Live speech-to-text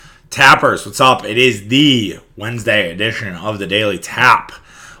Tappers, what's up? It is the Wednesday edition of the Daily Tap.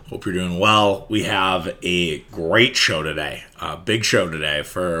 Hope you're doing well. We have a great show today, a big show today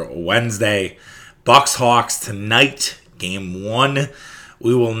for Wednesday. Bucks-Hawks tonight, game 1.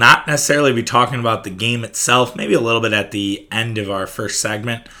 We will not necessarily be talking about the game itself, maybe a little bit at the end of our first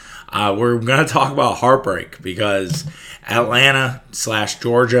segment. We're going to talk about heartbreak because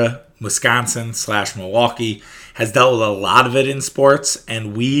Atlanta/Georgia, Wisconsin/Milwaukee has dealt with a lot of it in sports,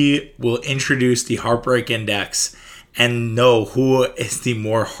 and we will introduce the Heartbreak Index and know who is the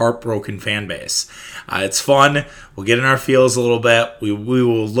more heartbroken fan base. It's fun. We'll get in our feels a little bit. We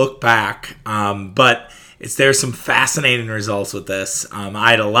will look back, but there's some fascinating results with this.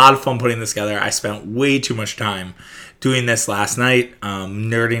 I had a lot of fun putting this together. I spent way too much time doing this last night,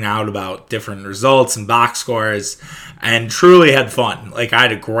 nerding out about different results and box scores, and truly had fun. I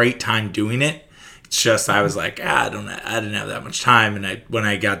had a great time doing it. It's just I was like, I didn't have that much time, and when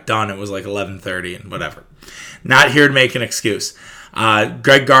I got done, it was 11:30 and whatever. Not here to make an excuse.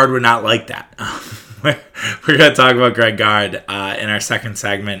 Greg Gard would not like that. We're going to talk about Greg Gard in our second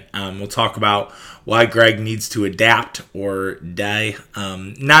segment. We'll talk about why Greg needs to adapt or die.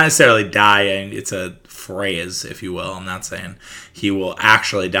 Not necessarily die. It's a phrase, if you will. I'm not saying he will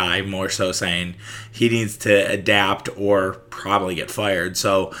actually die. More so saying he needs to adapt or probably get fired.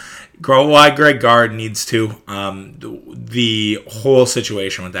 So why Greg Gard needs to. The whole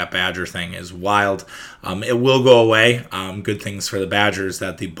situation with that Badger thing is wild. It will go away. Good things for the Badgers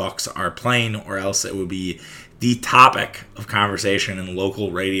that the Bucks are playing, or else it would be the topic of conversation in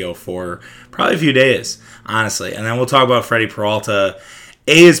local radio for probably a few days, honestly. And then we'll talk about Freddie Peralta,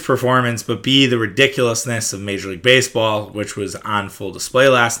 A, his performance, but B, the ridiculousness of Major League Baseball, which was on full display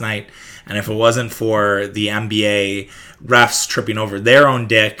last night. And if it wasn't for the NBA refs tripping over their own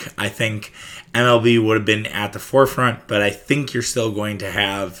dick, I think MLB would have been at the forefront. But I think you're still going to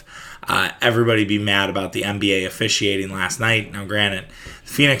have everybody be mad about the NBA officiating last night. Now, granted, the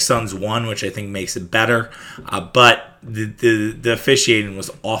Phoenix Suns won, which I think makes it better. But the officiating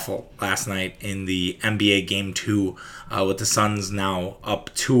was awful last night in the NBA Game 2 with the Suns now up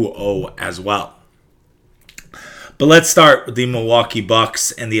 2-0 as well. But let's start with the Milwaukee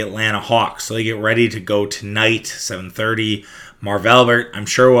Bucks and the Atlanta Hawks. So they get ready to go tonight, 7:30. Marv Albert, I'm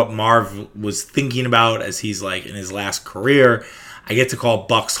sure what Marv was thinking about as he's in his last career. I get to call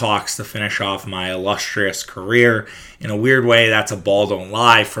Bucks Hawks to finish off my illustrious career. In a weird way, that's a ball don't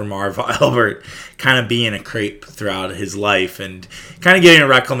lie for Marv Albert, kind of being a creep throughout his life and kind of getting a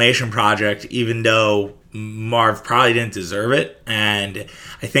reclamation project, even though Marv probably didn't deserve it. And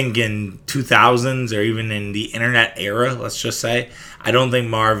I think in 2000s or even in the internet era, let's just say, I don't think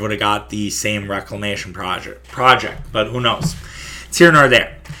Marv would have got the same reclamation project. But who knows? It's here nor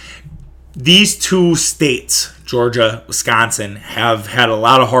there. These two states, Georgia, Wisconsin, have had a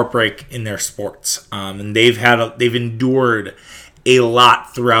lot of heartbreak in their sports, and they've endured a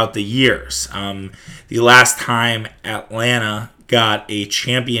lot throughout the years. The last time Atlanta got a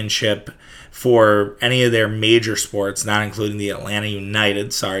championship for any of their major sports, not including the Atlanta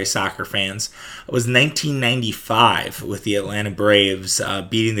United, sorry, soccer fans, was 1995 with the Atlanta Braves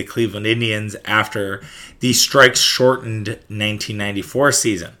beating the Cleveland Indians after the strikes-shortened 1994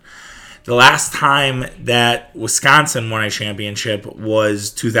 season. The last time that Wisconsin won a championship was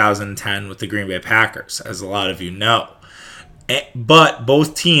 2010 with the Green Bay Packers, as a lot of you know. But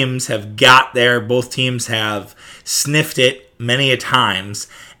both teams have got there. Both teams have sniffed it many a times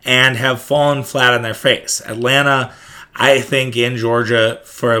and have fallen flat on their face. Atlanta, I think, in Georgia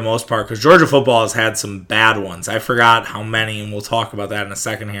for the most part, because Georgia football has had some bad ones. I forgot how many, and we'll talk about that in a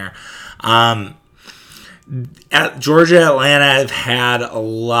second here. Georgia, Atlanta have had a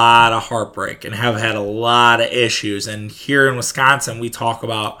lot of heartbreak and have had a lot of issues. And here in Wisconsin, we talk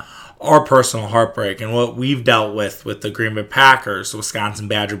about our personal heartbreak and what we've dealt with the Green Bay Packers, the Wisconsin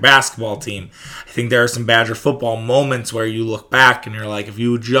Badger basketball team. I think there are some Badger football moments where you look back and you're like, if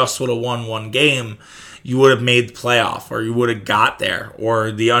you just would have won one game, you would have made the playoff, or you would have got there.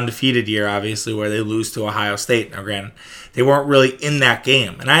 Or the undefeated year, obviously, where they lose to Ohio State. Now, granted, they weren't really in that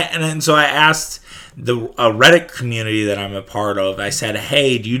game. And so I asked the Reddit community that I'm a part of, I said,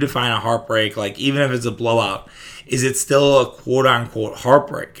 hey, do you define a heartbreak, even if it's a blowout, is it still a quote-unquote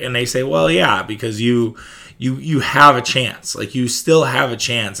heartbreak? And they say, well, yeah, because you have a chance. You still have a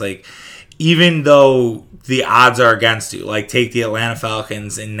chance. Even though the odds are against you. Take the Atlanta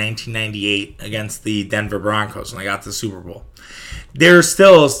Falcons in 1998 against the Denver Broncos when they got to the Super Bowl. There's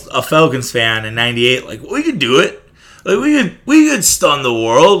still a Falcons fan in 98, we could do it. We could stun the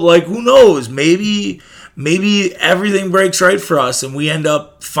world. Who knows? Maybe everything breaks right for us and we end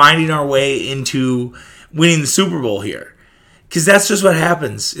up finding our way into winning the Super Bowl here. Because that's just what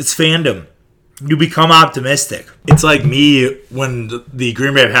happens. It's fandom. You become optimistic. It's like me when the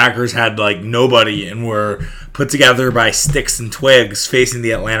Green Bay Packers had like nobody and were put together by sticks and twigs facing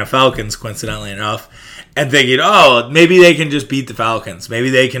the Atlanta Falcons, coincidentally enough, and thinking, oh, maybe they can just beat the Falcons. Maybe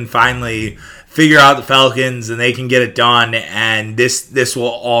they can finally figure out the Falcons and they can get it done and this will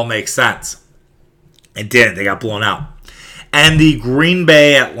all make sense. It didn't. They got blown out. And the Green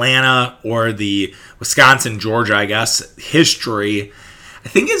Bay, Atlanta, or the Wisconsin, Georgia, I guess, history, I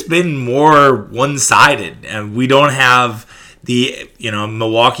think it's been more one-sided. And we don't have the,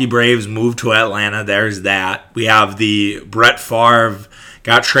 Milwaukee Braves moved to Atlanta. There's that. We have the Brett Favre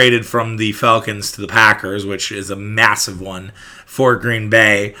got traded from the Falcons to the Packers, which is a massive one for Green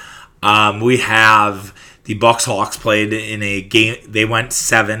Bay. We have the Bucks-Hawks played in a game. They went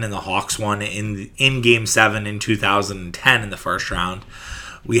 7, and the Hawks won in Game 7 in 2010 in the first round.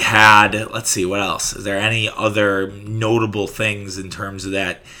 We had, let's see, what else? Is there any other notable things in terms of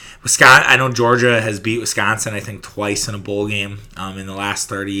that? Wisconsin, I know Georgia has beat Wisconsin, I think, twice in a bowl game in the last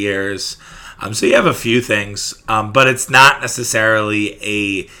 30 years. So you have a few things, but it's not necessarily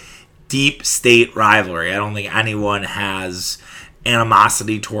a deep state rivalry. I don't think anyone has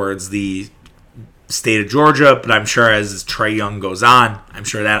animosity towards the state of Georgia, but I'm sure as Trae Young goes on, I'm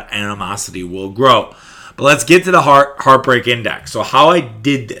sure that animosity will grow. But let's get to the Heartbreak Index. So how I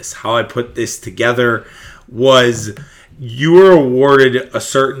did this, how I put this together was you were awarded a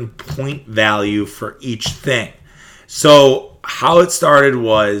certain point value for each thing. So how it started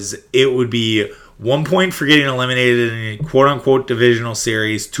was it would be 1 point for getting eliminated in a quote-unquote divisional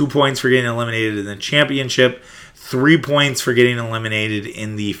series, 2 points for getting eliminated in the championship, 3 points for getting eliminated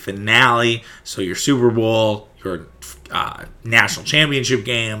in the finale, so your Super Bowl, your national championship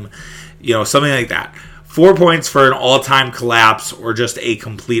game, something like that. 4 points for an all-time collapse or just a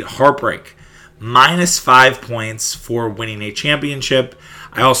complete heartbreak. -5 points for winning a championship.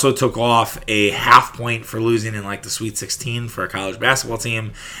 I also took off a half point for losing in like the Sweet 16 for a college basketball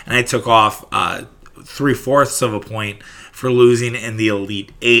team, and I took off 3/4 of a point for losing in the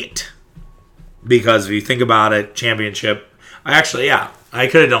Elite 8. Because if you think about it, championship, I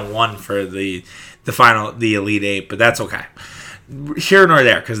could have done 1 for the final, the Elite 8, but that's okay. Here nor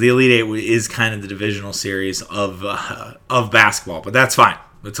there, because the Elite 8 is kind of the divisional series of basketball, but that's fine.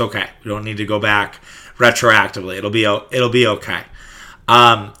 It's okay. We don't need to go back retroactively. It'll be okay.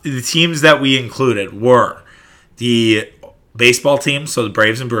 The teams that we included were the baseball teams, so the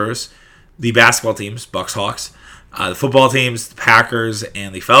Braves and Brewers, the basketball teams, Bucks, Hawks, the football teams, the Packers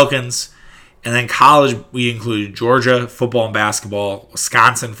and the Falcons. And then college, we included Georgia football and basketball,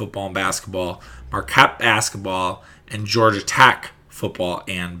 Wisconsin football and basketball, Marquette basketball, and Georgia Tech football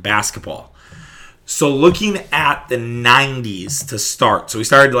and basketball. So looking at the 90s to start. So we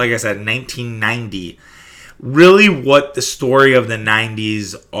started, like I said, in 1990. Really what the story of the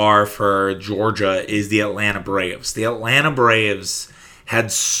 90s are for Georgia is the Atlanta Braves. The Atlanta Braves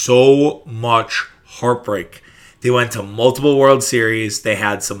had so much heartbreak. They went to multiple World Series. They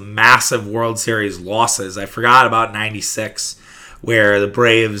had some massive World Series losses. I forgot about 96, where the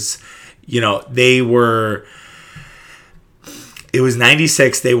Braves, it was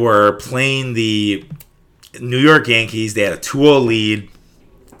 96. They were playing the New York Yankees. They had a 2-0 lead.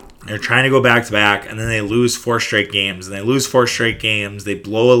 They're trying to go back-to-back, and then they lose 4 straight games. And they lose 4 straight games. They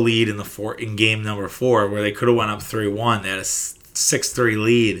blow a lead in game number 4, where they could have went up 3-1. They had a 6-3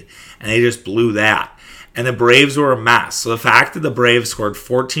 lead, and they just blew that. And the Braves were a mess. So the fact that the Braves scored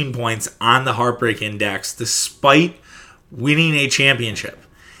 14 points on the Heartbreak Index, despite winning a championship,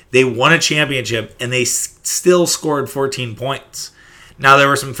 they won a championship and they still scored 14 points. Now there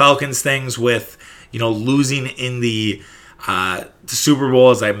were some Falcons things with, losing in the Super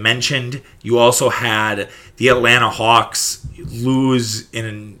Bowl, as I mentioned. You also had the Atlanta Hawks lose in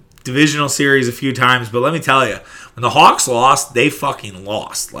a divisional series a few times. But let me tell you, when the Hawks lost, they fucking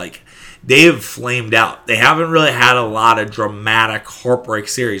lost. They've flamed out. They haven't really had a lot of dramatic heartbreak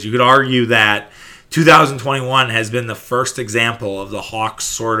series. You could argue that 2021 has been the first example of the Hawks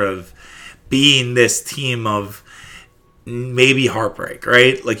sort of being this team of maybe heartbreak,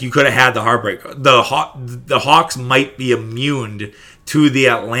 right? You could have had the heartbreak. The Hawks might be immune to the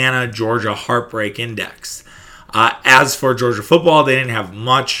Atlanta-Georgia Heartbreak Index. As for Georgia football, they didn't have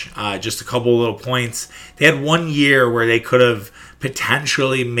much, just a couple little points. They had 1 year where they could have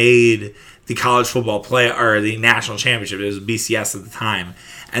potentially made the college football play or the national championship. It was BCS at the time,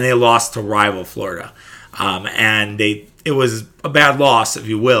 and they lost to rival Florida. And it was a bad loss, if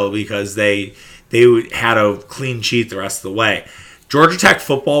you will, because they had a clean sheet the rest of the way. Georgia Tech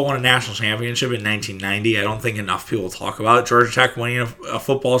football won a national championship in 1990. I don't think enough people talk about Georgia Tech winning a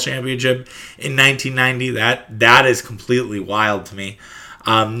football championship in 1990. That is completely wild to me.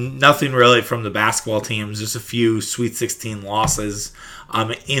 Nothing really from the basketball teams, just a few Sweet 16 losses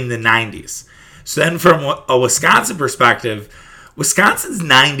in the 90s. So then from a Wisconsin perspective, Wisconsin's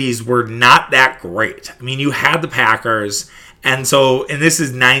 90s were not that great. I mean, you had the Packers, and this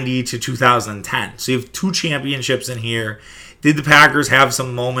is 90 to 2010. So you have 2 championships in here. Did the Packers have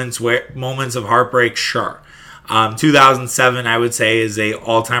some moments of heartbreak? Sure. 2007, I would say, is a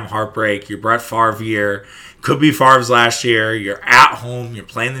all-time heartbreak. Your Brett Favre year. Could be Favre's last year. You're at home. You're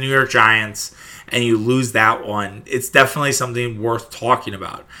playing the New York Giants, and you lose that one. It's definitely something worth talking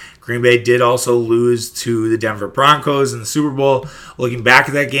about. Green Bay did also lose to the Denver Broncos in the Super Bowl. Looking back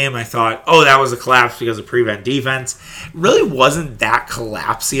at that game, I thought, that was a collapse because of prevent defense. It really wasn't that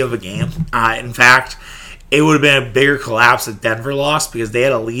collapsy of a game. In fact, it would have been a bigger collapse if Denver lost because they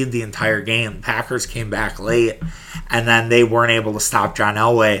had a lead the entire game. Packers came back late, and then they weren't able to stop John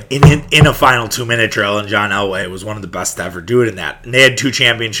Elway in a final 2-minute drill, and John Elway was one of the best to ever do it in that. And they had 2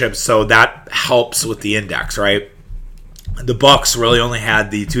 championships, so that helps with the index, right? The Bucs really only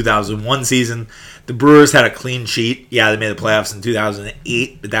had the 2001 season. The Brewers had a clean sheet. Yeah, they made the playoffs in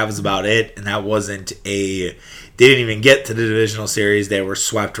 2008, but that was about it, and that wasn't they didn't even get to the divisional series. They were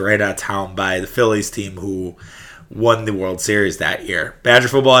swept right out of town by the Phillies team who won the World Series that year. Badger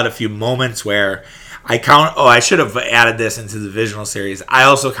football had a few moments where I should have added this into the divisional series. I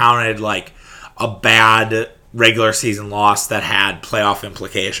also counted like a bad regular season loss that had playoff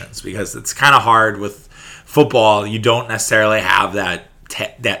implications because it's kind of hard with football. You don't necessarily have that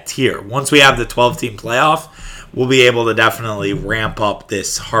tier. Once we have the 12-team playoff, we'll be able to definitely ramp up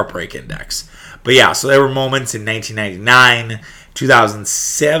this heartbreak index. But yeah, so there were moments in 1999,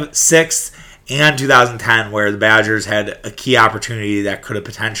 2006, and 2010 where the Badgers had a key opportunity that could have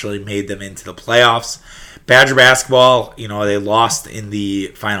potentially made them into the playoffs. Badger basketball, they lost in the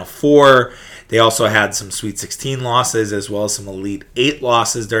Final Four. They also had some Sweet 16 losses as well as some Elite 8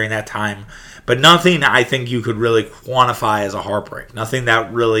 losses during that time. But nothing I think you could really quantify as a heartbreak. Nothing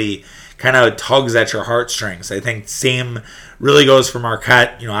that really kind of tugs at your heartstrings. I think same really goes for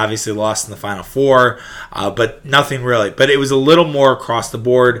Marquette. Obviously lost in the Final Four, but nothing really. But it was a little more across the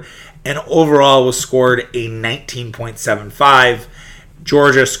board, and overall was scored a 19.75.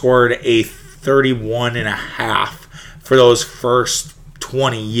 Georgia scored a 31.5 for those first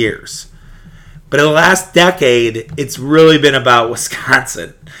 20 years. But in the last decade, it's really been about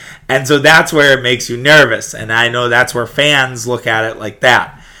Wisconsin. And so that's where it makes you nervous. And I know that's where fans look at it like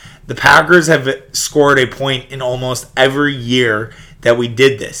that. The Packers have scored a point in almost every year that we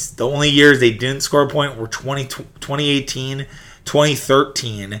did this. The only years they didn't score a point were 2018,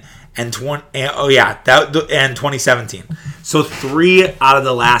 2013, and 2017. So 3 out of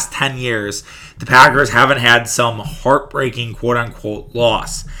the last 10 years, the Packers haven't had some heartbreaking quote-unquote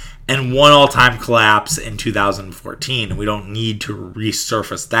loss. And one all-time collapse in 2014. We don't need to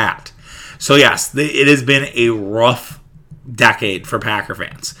resurface that. So yes, it has been a rough decade for Packer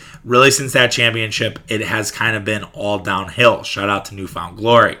fans. Really, since that championship, it has kind of been all downhill. Shout out to Newfound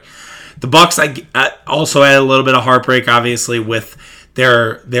Glory. The Bucs also had a little bit of heartbreak, obviously, with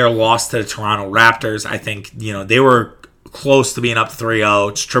their loss to the Toronto Raptors. I think they were close to being up 3-0.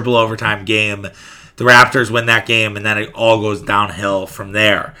 It's a triple overtime game. The Raptors win that game, and then it all goes downhill from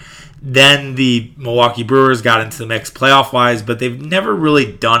there. Then the Milwaukee Brewers got into the mix playoff-wise, but they've never really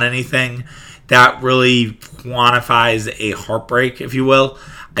done anything that really quantifies a heartbreak, if you will.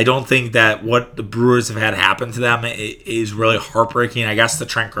 I don't think that what the Brewers have had happen to them is really heartbreaking. I guess the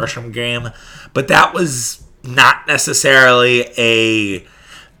Trent Grisham game, but that was not necessarily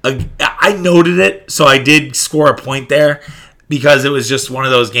I noted it, so I did score a point there because it was just one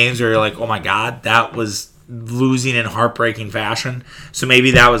of those games where you're like, oh my God, that was losing in heartbreaking fashion. So maybe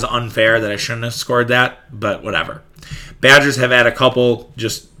that was unfair that I shouldn't have scored that, but whatever. Badgers have had a couple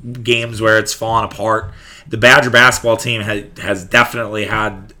just games where it's fallen apart. The Badger basketball team has definitely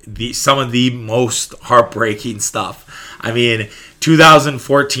had some of the most heartbreaking stuff. I mean,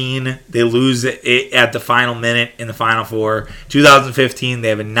 2014, they lose it at the final minute in the Final Four. 2015, they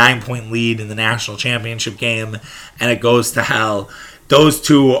have a 9-point lead in the national championship game, and it goes to hell. Those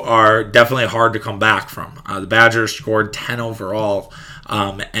two are definitely hard to come back from. The Badgers scored 10 overall,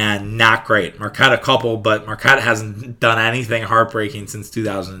 and not great. Marquette a couple, but Marquette hasn't done anything heartbreaking since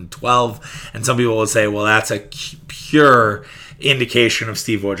 2012. And some people will say, well, that's a pure indication of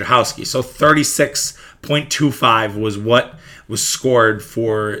Steve Wojciechowski. So 36.25 was what was scored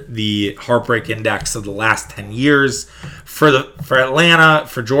for the heartbreak index of the last 10 years. For Atlanta,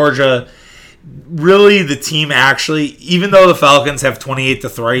 for Georgia, really the team actually, even though the Falcons have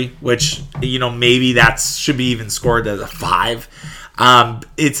 28-3, which, maybe that should be even scored as a 5,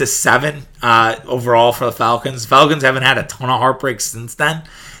 it's a 7 overall for the Falcons. Falcons haven't had a ton of heartbreaks since then.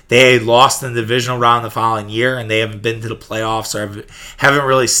 They lost in the divisional round the following year, and they haven't been to the playoffs or haven't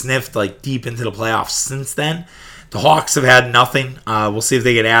really sniffed deep into the playoffs since then. The Hawks have had nothing. We'll see if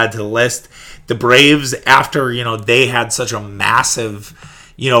they get added to the list. The Braves, after they had such a massive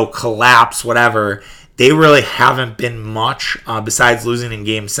collapse, whatever, they really haven't been much besides losing in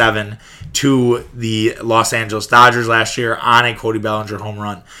Game 7 to the Los Angeles Dodgers last year on a Cody Bellinger home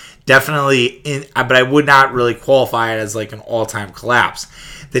run. Definitely, but I would not really qualify it as an all-time collapse.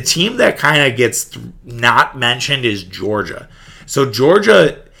 The team that kind of gets not mentioned is Georgia. So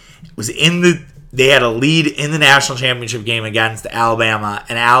Georgia was they had a lead in the national championship game against Alabama,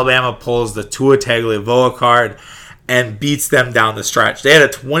 and Alabama pulls the Tua Tagovailoa card and beats them down the stretch. They had a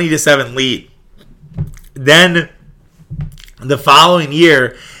 20-7 lead. Then the following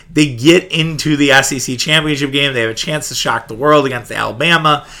year, they get into the SEC championship game. They have a chance to shock the world against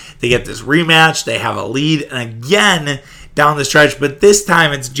Alabama. They get this rematch. They have a lead, and again down the stretch, but this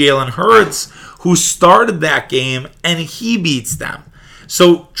time it's Jalen Hurts who started that game, and he beats them.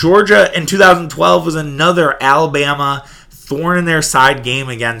 So Georgia in 2012 was another Alabama thorn in their side game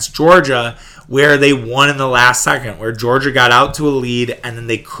against Georgia where they won in the last second, where Georgia got out to a lead and then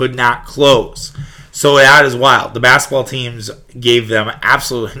they could not close. So that is wild. The basketball teams gave them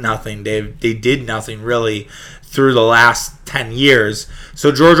absolutely nothing. They did nothing really through the last 10 years.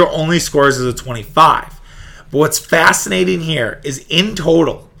 So Georgia only scores as a 25. But what's fascinating here is in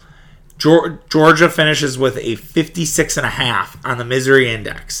total, Georgia finishes with a 56.5 on the misery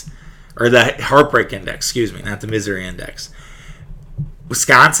index, or the heartbreak index, excuse me, not the misery index.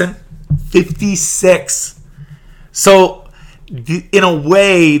 Wisconsin, 56. So in a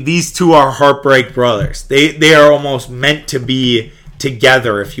way, these two are heartbreak brothers. They are almost meant to be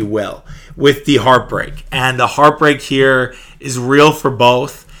together, if you will, with the heartbreak. And the heartbreak here is real for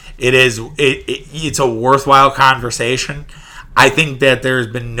both. It's a worthwhile conversation. I think that there's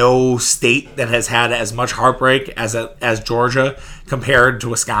been no state that has had as much heartbreak as Georgia compared to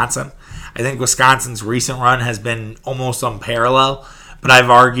Wisconsin. I think Wisconsin's recent run has been almost unparalleled. But I've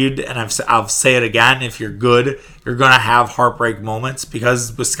argued, and I'll say it again, if you're good, you're going to have heartbreak moments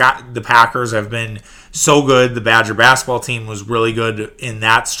because the Packers have been so good. The Badger basketball team was really good in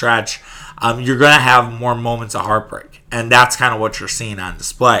that stretch. You're going to have more moments of heartbreak, and that's kind of what you're seeing on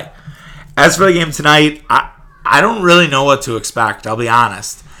display. As for the game tonight, I don't really know what to expect, I'll be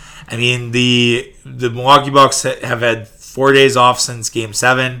honest. I mean, the Milwaukee Bucks have had 4 days off since Game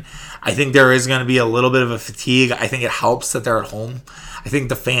 7. I think there is going to be a little bit of a fatigue. I think it helps that they're at home. I think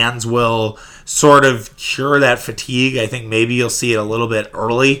the fans will sort of cure that fatigue. I think maybe you'll see it a little bit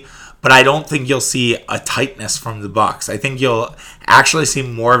early, but I don't think you'll see a tightness from the Bucks. I think you'll actually see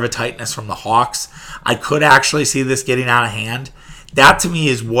more of a tightness from the Hawks. I could actually see this getting out of hand. That to me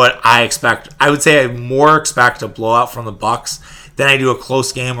is what I expect. I would say I more expect a blowout from the Bucks than I do a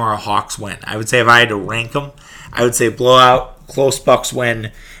close game or a Hawks win. I would say if I had to rank them, I would say blowout, close Bucks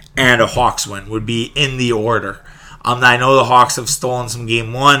win, and a Hawks win would be in the order. I know the Hawks have stolen some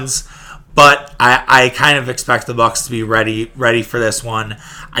game ones, but I kind of expect the Bucks to be ready for this one.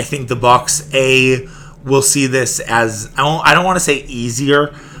 I think the Bucks will see this as, I don't want to say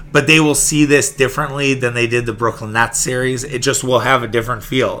easier, but they will see this differently than they did the Brooklyn Nets series. It just will have a different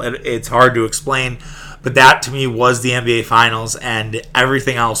feel. It's hard to explain, but that to me was the NBA Finals, and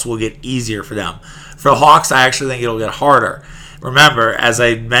everything else will get easier for them. For the Hawks, I actually think it'll get harder. Remember, as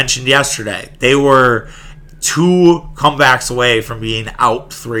I mentioned yesterday, they were 2 comebacks away from being out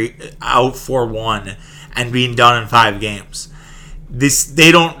 4-1 and being done in 5 games.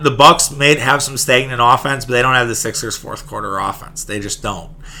 The Bucks may have some stagnant offense, but they don't have the Sixers' fourth quarter offense. They just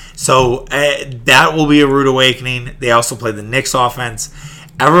don't. So that will be a rude awakening. They also play the Knicks offense.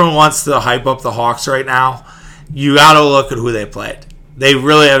 Everyone wants to hype up the Hawks right now. You got to look at who they played. They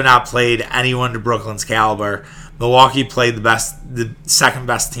really have not played anyone to Brooklyn's caliber. Milwaukee played the second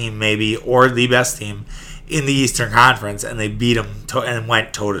best team maybe, or the best team in the Eastern Conference, and they beat them and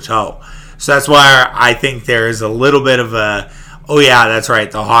went toe-to-toe. So that's why I think there is a little bit of a, oh yeah, that's right,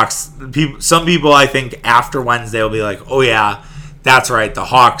 the Hawks. Some people, I think, after Wednesday will be like, oh yeah, that's right, the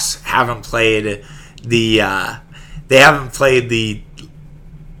Hawks haven't played the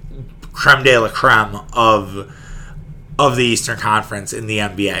creme de la creme of the Eastern Conference in the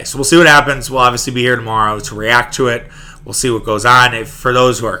NBA. So we'll see what happens. We'll obviously be here tomorrow to react to it. We'll see what goes on. For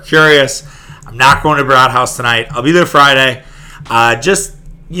those who are curious, I'm not going to Broad House tonight. I'll be there Friday. I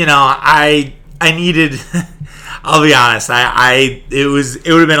needed I'll be honest. It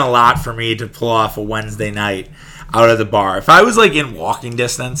would have been a lot for me to pull off a Wednesday night out of the bar. If I was like in walking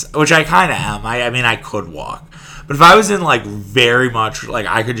distance, which I kind of am. I mean, I could walk, but if I was in like very much like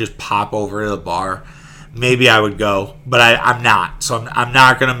I could just pop over to the bar, maybe I would go. But I'm not. So I'm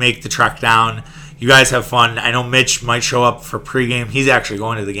not gonna make the trek down. You guys have fun. I know Mitch might show up for pregame. He's actually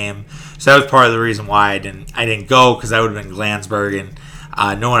going to the game, so that was part of the reason why I didn't go, because I would have been in Glansburg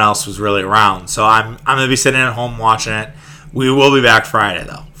and no one else was really around. So I'm gonna be sitting at home watching it. We will be back Friday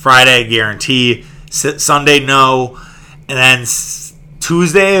though. Friday, guarantee. Sunday, no, and then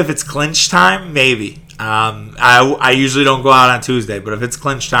Tuesday, if it's clinch time, maybe. I usually don't go out on Tuesday, but if it's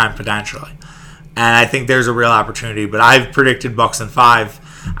clinch time, potentially. And I think there's a real opportunity. But I've predicted Bucks in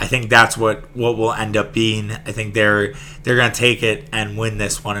 5. I think that's what will end up being. I think they're going to take it and win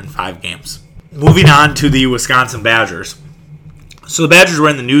this one in 5 games. Moving on to the Wisconsin Badgers. So the Badgers were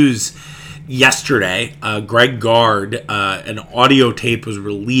in the news yesterday. Greg Gard, an audio tape was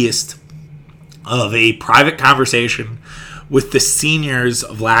released of a private conversation with the seniors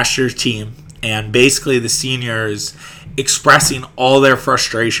of last year's team, and basically the seniors expressing all their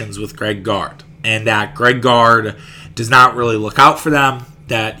frustrations with Greg Gard, and that Greg Gard does not really look out for them,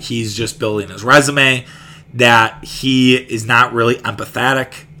 that he's just building his resume, that he is not really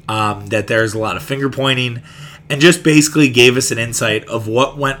empathetic, that there's a lot of finger pointing, and just basically gave us an insight of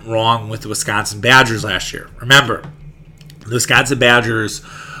what went wrong with the Wisconsin Badgers last year. Remember, the Wisconsin Badgers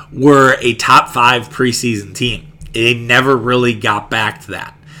were a top 5 preseason team. They never really got back to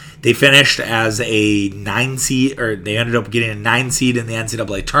that. They finished as a 9 seed, or they ended up getting a 9 seed in the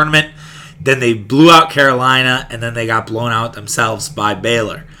NCAA tournament. Then they blew out Carolina, and then they got blown out themselves by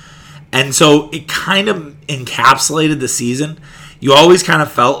Baylor. And so it kind of encapsulated the season. You always kind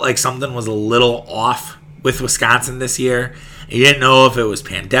of felt like something was a little off with Wisconsin this year. You didn't know if it was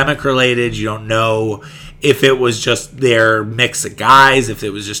pandemic related. You don't know if it was just their mix of guys, if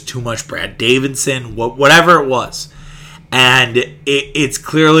it was just too much Brad Davidson, whatever it was. And it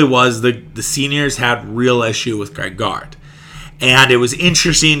clearly was the seniors had real issue with Greg Gard. And it was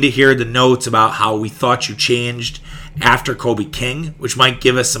interesting to hear the notes about how we thought you changed after Kobe King, which might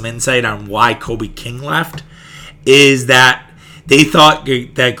give us some insight on why Kobe King left, is that they thought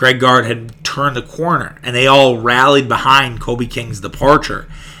that Greg Gard had turned the corner, and they all rallied behind Kobe King's departure.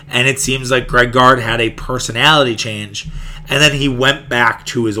 And it seems like Greg Gard had a personality change, and then he went back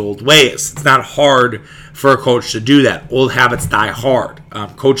to his old ways. It's not hard for a coach to do that. Old habits die hard.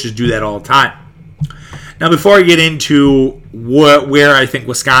 Coaches do that all the time. Now, before I get into where I think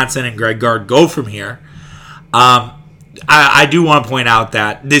Wisconsin and Greg Gard go from here, I do want to point out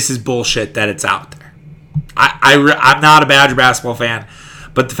that this is bullshit that it's out there. I'm not a Badger basketball fan,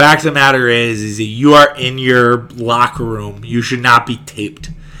 but the fact of the matter is that you are in your locker room. You should not be taped.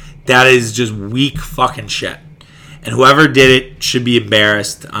 That is just weak fucking shit. And whoever did it should be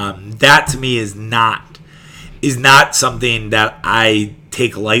embarrassed. That to me is not something that I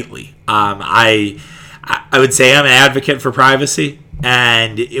take lightly. I would say I'm an advocate for privacy,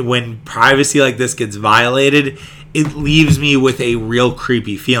 and when privacy like this gets violated, it leaves me with a real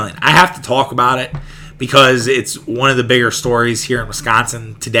creepy feeling. I have to talk about it because it's one of the bigger stories here in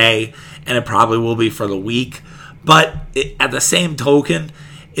Wisconsin today, and it probably will be for the week. But at the same token,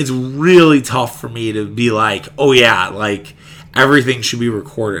 it's really tough for me to be like, oh yeah, like everything should be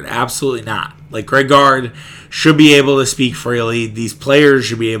recorded. Absolutely not. Like Greg Gard should be able to speak freely. These players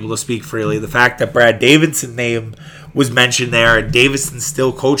should be able to speak freely. The fact that Brad Davidson's name was mentioned there, and Davidson's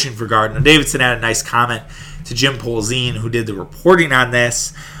still coaching for Gard. Now, Davidson had a nice comment to Jim Polzin, who did the reporting on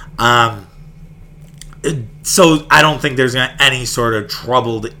this. So I don't think there's any sort of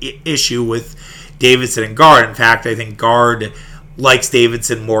troubled issue with Davidson and Gard. In fact, I think Gard likes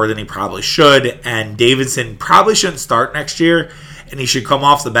Davidson more than he probably should, and Davidson probably shouldn't start next year, and he should come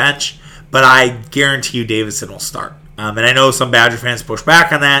off the bench, but I guarantee you Davidson will start. And I know some Badger fans push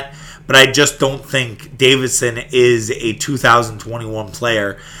back on that, but I just don't think Davidson is a 2021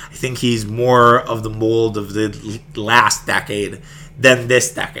 player. I think he's more of the mold of the last decade than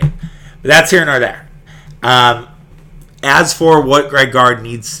this decade. But that's here nor there. As for what Greg Gard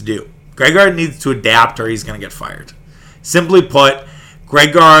needs to do, Greg Gard needs to adapt or he's going to get fired. Simply put,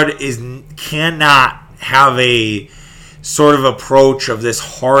 Greg Gard cannot have a sort of approach of this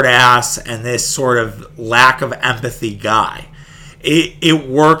hard ass and this sort of lack of empathy guy. It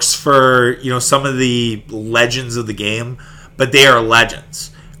works for some of the legends of the game, but they are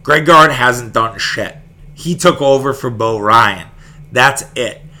legends. Greg Gard hasn't done shit. He took over for Bo Ryan. That's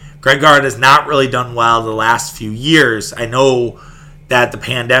it. Greg Gard has not really done well the last few years. I know that the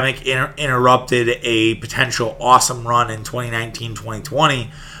pandemic interrupted a potential awesome run in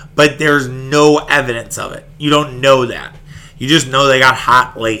 2019-2020, but there's no evidence of it. You don't know that. You just know they got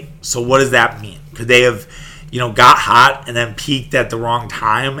hot late. So what does that mean? Could they have, got hot and then peaked at the wrong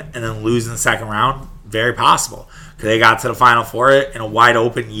time and then lose in the second round? Very possible. Could they got to the Final Four in a wide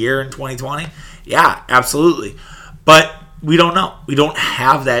open year in 2020? Yeah, absolutely. But we don't know. We don't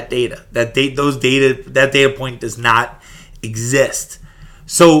have that data. That data point does not exist.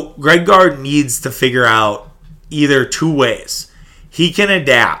 So Greg Gard needs to figure out either two ways. He can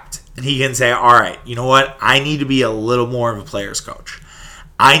adapt and he can say, all right, you know what? I need to be a little more of a player's coach.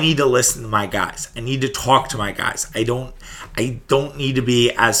 I need to listen to my guys. I need to talk to my guys. I don't need to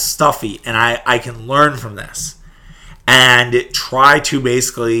be as stuffy, and I can learn from this and try to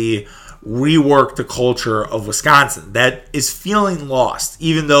basically rework the culture of Wisconsin that is feeling lost,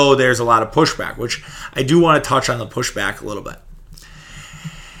 even though there's a lot of pushback, which I do want to touch on the pushback a little bit.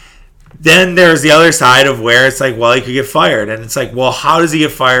 Then there's the other side of where it's like, well, he could get fired. And it's like, well, how does he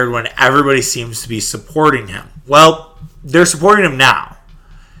get fired when everybody seems to be supporting him? Well, they're supporting him now.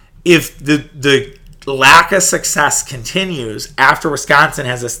 If the lack of success continues after Wisconsin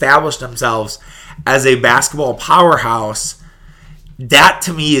has established themselves as a basketball powerhouse, that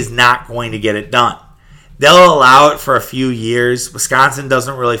to me is not going to get it done. They'll allow it for a few years. Wisconsin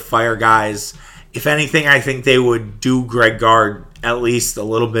doesn't really fire guys. If anything, I think they would do Greg Gard at least a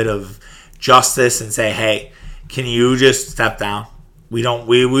little bit of justice and say, hey, can you just step down? We don't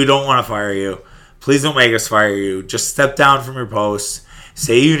want to fire you. Please don't make us fire you. Just step down from your post.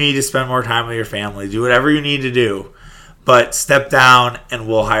 Say you need to spend more time with your family. Do whatever you need to do. But step down and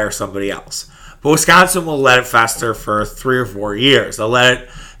we'll hire somebody else. But Wisconsin will let it fester for 3 or 4 years. They'll let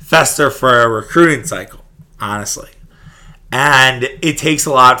it fester for a recruiting cycle, honestly. And it takes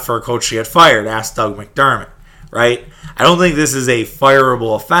a lot for a coach to get fired. Ask Doug McDermott, right? I don't think this is a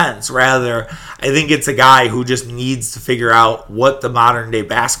fireable offense. Rather, I think it's a guy who just needs to figure out what the modern day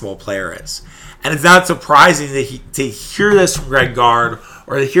basketball player is. And it's not surprising to hear this from Greg Gard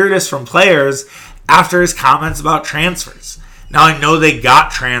or to hear this from players after his comments about transfers. Now, I know they got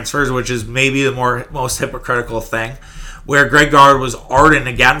transfers, which is maybe the most hypocritical thing, where Greg Gard was ardent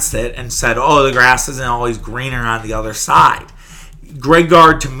against it and said, oh, the grass isn't always greener on the other side. Greg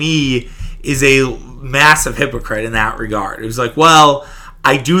Gard, to me, is a massive hypocrite in that regard. It was like, well,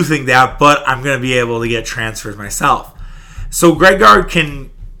 I do think that, but I'm going to be able to get transfers myself. So Greg Gard can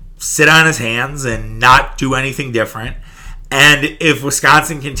sit on his hands and not do anything different. And if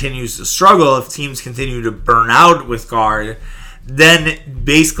Wisconsin continues to struggle, if teams continue to burn out with Gard, then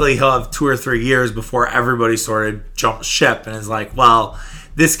basically he'll have 2 or 3 years before everybody sort of jumps ship and is like, well,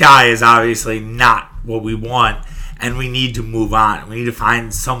 this guy is obviously not what we want and we need to move on. We need to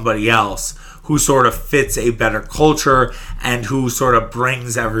find somebody else who sort of fits a better culture and who sort of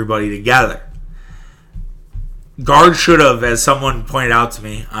brings everybody together. Gard should have, as someone pointed out to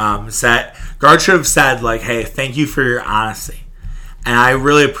me, Gard should have said, like, hey, thank you for your honesty. And I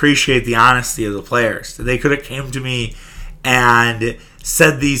really appreciate the honesty of the players. They could have came to me and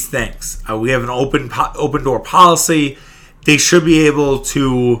said these things. We have an open door policy. They should be able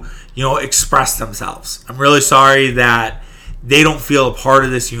to, express themselves. I'm really sorry that they don't feel a part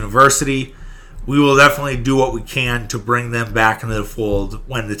of this university. We will definitely do what we can to bring them back into the fold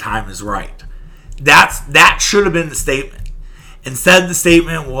when the time is right. That should have been the statement. Instead, the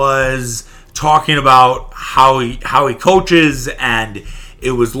statement was talking about how he coaches, and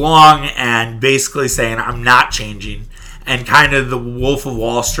it was long, and basically saying, I'm not changing, and kind of the Wolf of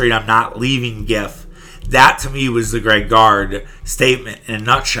Wall Street, I'm not leaving gif. That, to me, was the Greg Gard statement in a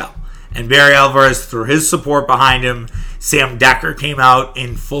nutshell. And Barry Alvarez threw his support behind him. Sam Decker came out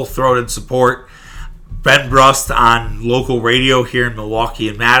in full-throated support. Ben Brust on local radio here in Milwaukee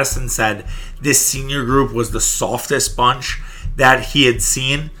and Madison said this senior group was the softest bunch that he had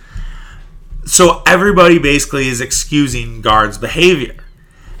seen. So everybody basically is excusing Gard's behavior.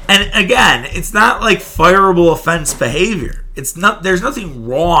 And again, it's not like fireable offense behavior. There's nothing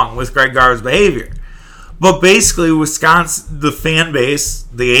wrong with Greg Gard's behavior. But basically, Wisconsin, the fan base,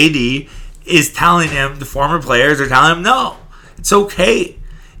 the AD, is telling him, the former players are telling him, no, it's okay.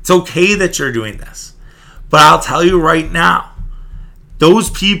 It's okay that you're doing this. But I'll tell you right now,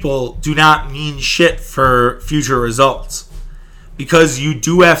 those people do not mean shit for future results. Because you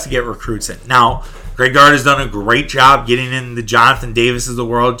do have to get recruits in. Now, Greg Gard has done a great job getting in the Jonathan Davis of the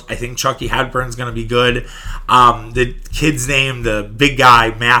world. I think Chucky Hedburn's going to be good. The kid's name, the big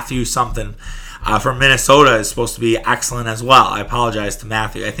guy, Matthew something, from Minnesota is supposed to be excellent as well. I apologize to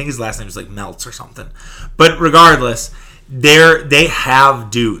Matthew. I think his last name is like Meltz or something. But regardless, they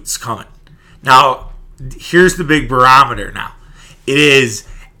have dudes coming. Now, here's the big barometer now. It is,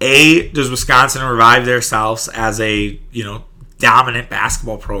 does Wisconsin revive themselves as a, dominant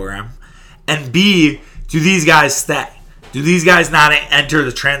basketball program? And B, do these guys stay? Do these guys not enter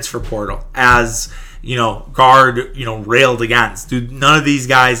the transfer portal as, guard, railed against? Do none of these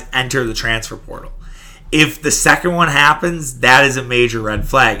guys enter the transfer portal? If the second one happens, that is a major red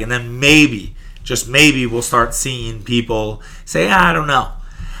flag. And then maybe, just maybe, we'll start seeing people say, I don't know.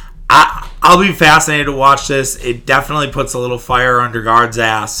 I'll be fascinated to watch this. It definitely puts a little fire under guard's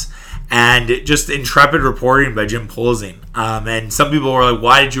ass. And just intrepid reporting by Jim Polzin. And some people were like,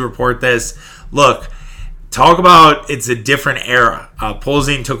 why did you report this? Look, talk about it's a different era.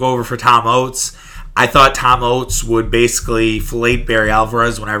 Polzin took over for Tom Oates. I thought Tom Oates would basically fillet Barry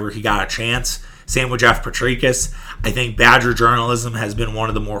Alvarez whenever he got a chance. Same with Jeff Petrikis. I think Badger journalism has been one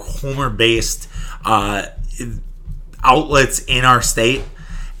of the more Homer-based outlets in our state.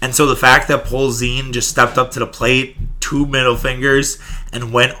 And so the fact that Polzin just stepped up to the plate, 2 middle fingers,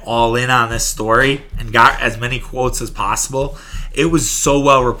 and went all in on this story and got as many quotes as possible, it was so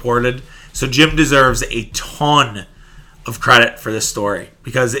well reported. So Jim deserves a ton of credit for this story,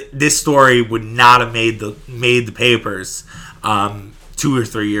 because this story would not have made the papers 2 or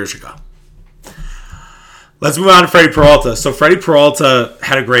 3 years ago. Let's move on to Freddie Peralta. So Freddie Peralta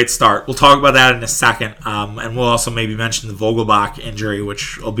had a great start. We'll talk about that in a second. And we'll also maybe mention the Vogelbach injury,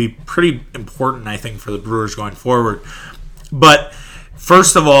 which will be pretty important, I think, for the Brewers going forward. But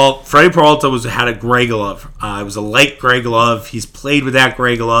first of all, Freddie Peralta had a gray glove. It was a light gray glove. He's played with that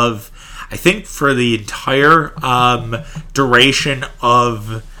gray glove, I think, for the entire duration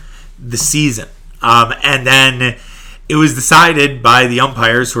of the season. And then it was decided by the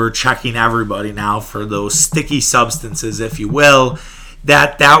umpires, who are checking everybody now for those sticky substances, if you will,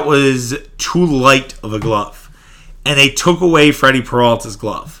 that was too light of a glove. And they took away Freddie Peralta's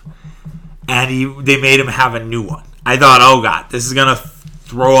glove. And they made him have a new one. I thought, oh God, this is going to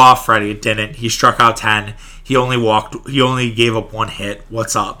throw off Freddie. It didn't. He struck out 10. He only gave up 1 hit.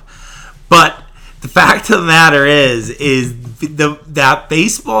 What's up? But the fact of the matter is that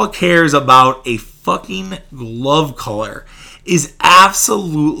baseball cares about a fucking glove color is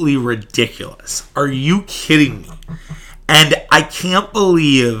absolutely ridiculous. Are you kidding me? And I can't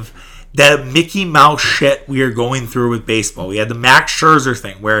believe that Mickey Mouse shit we are going through with baseball. We had the Max Scherzer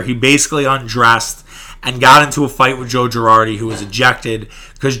thing where he basically undressed and got into a fight with Joe Girardi, who was ejected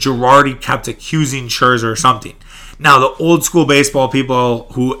because Girardi kept accusing Scherzer or something. Now, the old school baseball people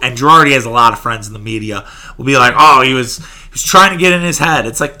and Girardi has a lot of friends in the media, will be like, oh, he was trying to get in his head.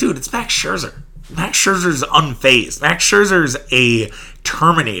 It's like, dude, it's Max Scherzer. Max Scherzer's unfazed. Max Scherzer's a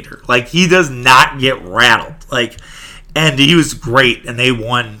Terminator. Like, he does not get rattled. And he was great, and they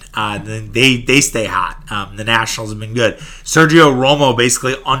won. They stay hot. The Nationals have been good. Sergio Romo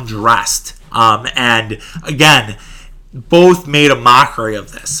basically undressed. And again, both made a mockery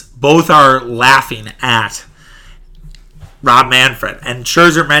of this. Both are laughing at Rob Manfred. And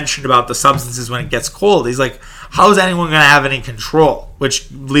Scherzer mentioned about the substances when it gets cold. He's like, how is anyone going to have any control? Which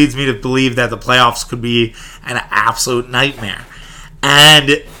leads me to believe that the playoffs could be an absolute nightmare.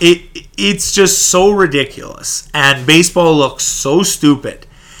 And it's just so ridiculous. And baseball looks so stupid.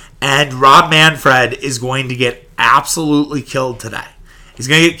 And Rob Manfred is going to get absolutely killed today. He's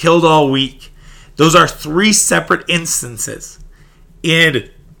going to get killed all week. Those are 3 separate instances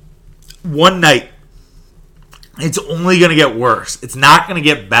in one night. It's only going to get worse. It's not going to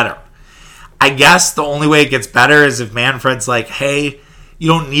get better. I guess the only way it gets better is if Manfred's like, hey, you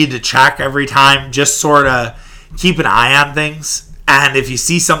don't need to check every time. Just sort of keep an eye on things. And if you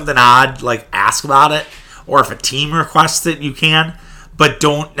see something odd, ask about it. Or if a team requests it, you can. But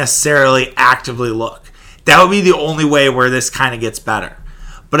don't necessarily actively look. That would be the only way where this kind of gets better.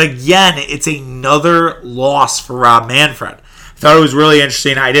 But again, it's another loss for Rob Manfred. I thought it was really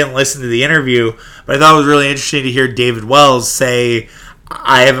interesting. I didn't listen to the interview, but I thought it was really interesting to hear David Wells say,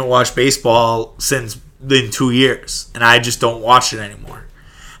 I haven't watched baseball since in 2 years, and I just don't watch it anymore.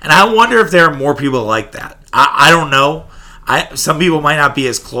 And I wonder if there are more people like that. I don't know. Some people might not be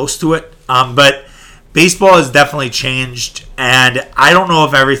as close to it, but baseball has definitely changed, and I don't know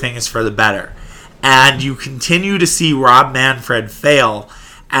if everything is for the better. And you continue to see Rob Manfred fail,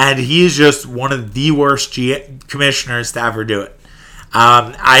 and he is just one of the worst commissioners to ever do it.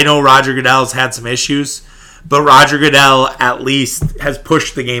 I know Roger Goodell's had some issues, but Roger Goodell at least has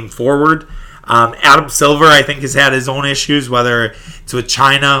pushed the game forward. Adam Silver, I think, has had his own issues, whether it's with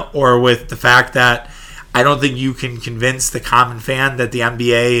China or with the fact that I don't think you can convince the common fan that the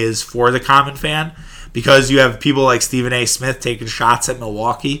NBA is for the common fan, because you have people like Stephen A. Smith taking shots at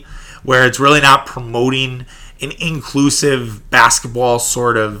Milwaukee, where it's really not promoting an inclusive basketball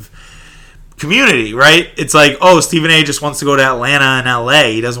sort of community, right? It's like, oh, Stephen A just wants to go to Atlanta and LA.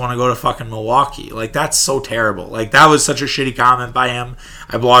 He doesn't want to go to fucking Milwaukee. Like, that's so terrible. Like, that was such a shitty comment by him.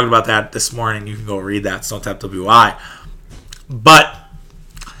 I blogged about that this morning. You can go read that. Stone Tap WI. But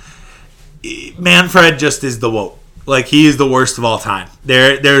Manfred just is the woke. Like, he is the worst of all time.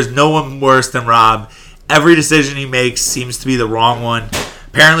 There's no one worse than Rob. Every decision he makes seems to be the wrong one.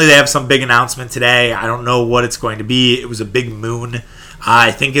 Apparently, they have some big announcement today. I don't know what it's going to be. It was a big moon.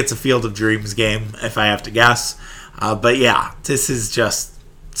 I think it's a Field of Dreams game, if I have to guess. But yeah, this is just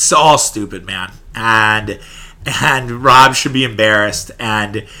it's all stupid, man. And Rob should be embarrassed.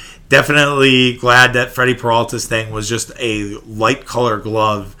 And definitely glad that Freddie Peralta's thing was just a light color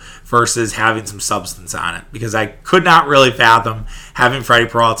glove versus having some substance on it. Because I could not really fathom having Freddie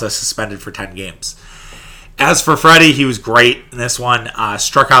Peralta suspended for 10 games. As for Freddie, he was great in this one.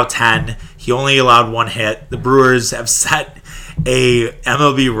 Struck out 10. He only allowed one hit. The Brewers have set a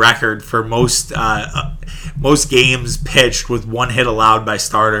MLB record for most games pitched with one hit allowed by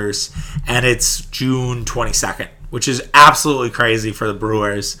starters, and it's June 22nd, which is absolutely crazy for the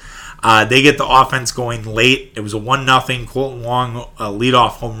Brewers. They get the offense going late. It was a 1-0 Colton Wong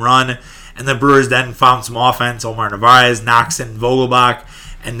leadoff home run, and the Brewers then found some offense. Omar Narvaez knocks in Vogelbach,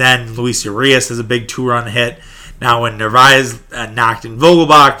 and then Luis Urias has a big 2-run hit. Now, when Narvaez knocked in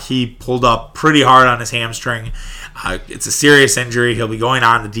Vogelbach, he pulled up pretty hard on his hamstring. It's a serious injury. He'll be going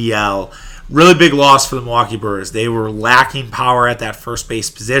on the DL. Really big loss for the Milwaukee Brewers. They were lacking power at that first base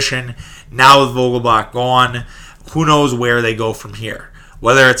position. Now with Vogelbach gone, who knows where they go from here.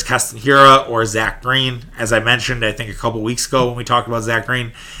 Whether it's Keston Hiura or Zach Green. As I mentioned, I think a couple weeks ago when we talked about Zach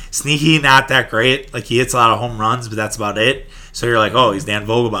Green, sneaky, not that great. Like, he hits a lot of home runs, but that's about it. So you're like, oh, he's Dan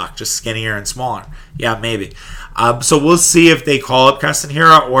Vogelbach, just skinnier and smaller. Yeah, maybe. So we'll see if they call up Keston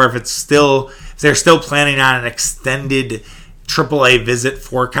Hiura or if they're still planning on an extended AAA visit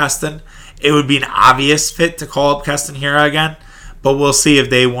for Keston. It would be an obvious fit to call up Keston Hiura again, but we'll see if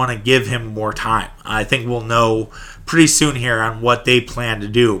they want to give him more time. I think we'll know pretty soon here on what they plan to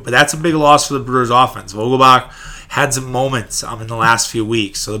do. But that's a big loss for the Brewers offense. Vogelbach had some moments in the last few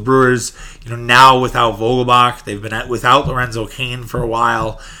weeks. So the Brewers, now without Vogelbach, they've been without Lorenzo Cain for a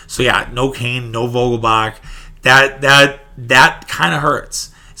while. So yeah, no Cain, no Vogelbach. That kind of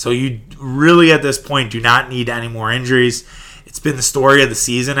hurts. So you really at this point do not need any more injuries. It's been the story of the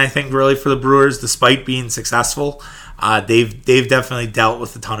season, I think, really for the Brewers, despite being successful. They've definitely dealt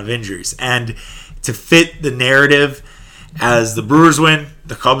with a ton of injuries. And to fit the narrative, as the Brewers win,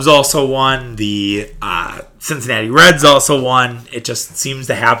 the Cubs also won, the Cincinnati Reds also won. It just seems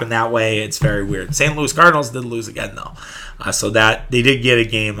to happen that way. It's very weird. St. Louis Cardinals did lose again, though. So that they did get a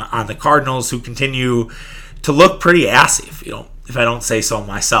game on the Cardinals, who continue to look pretty assy, if I don't say so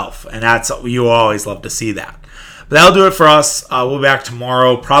myself. And you always love to see that. But that'll do it for us. We'll be back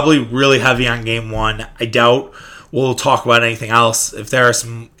tomorrow, probably really heavy on Game 1. I doubt we'll talk about anything else. If there are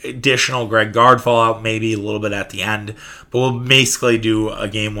some additional Greg Gard fallout, maybe a little bit at the end. But we'll basically do a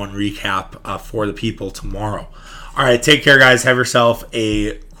Game 1 recap for the people tomorrow. All right, take care, guys. Have yourself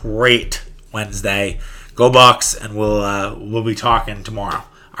a great Wednesday. Go Bucks, and we'll be talking tomorrow.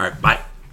 All right, bye.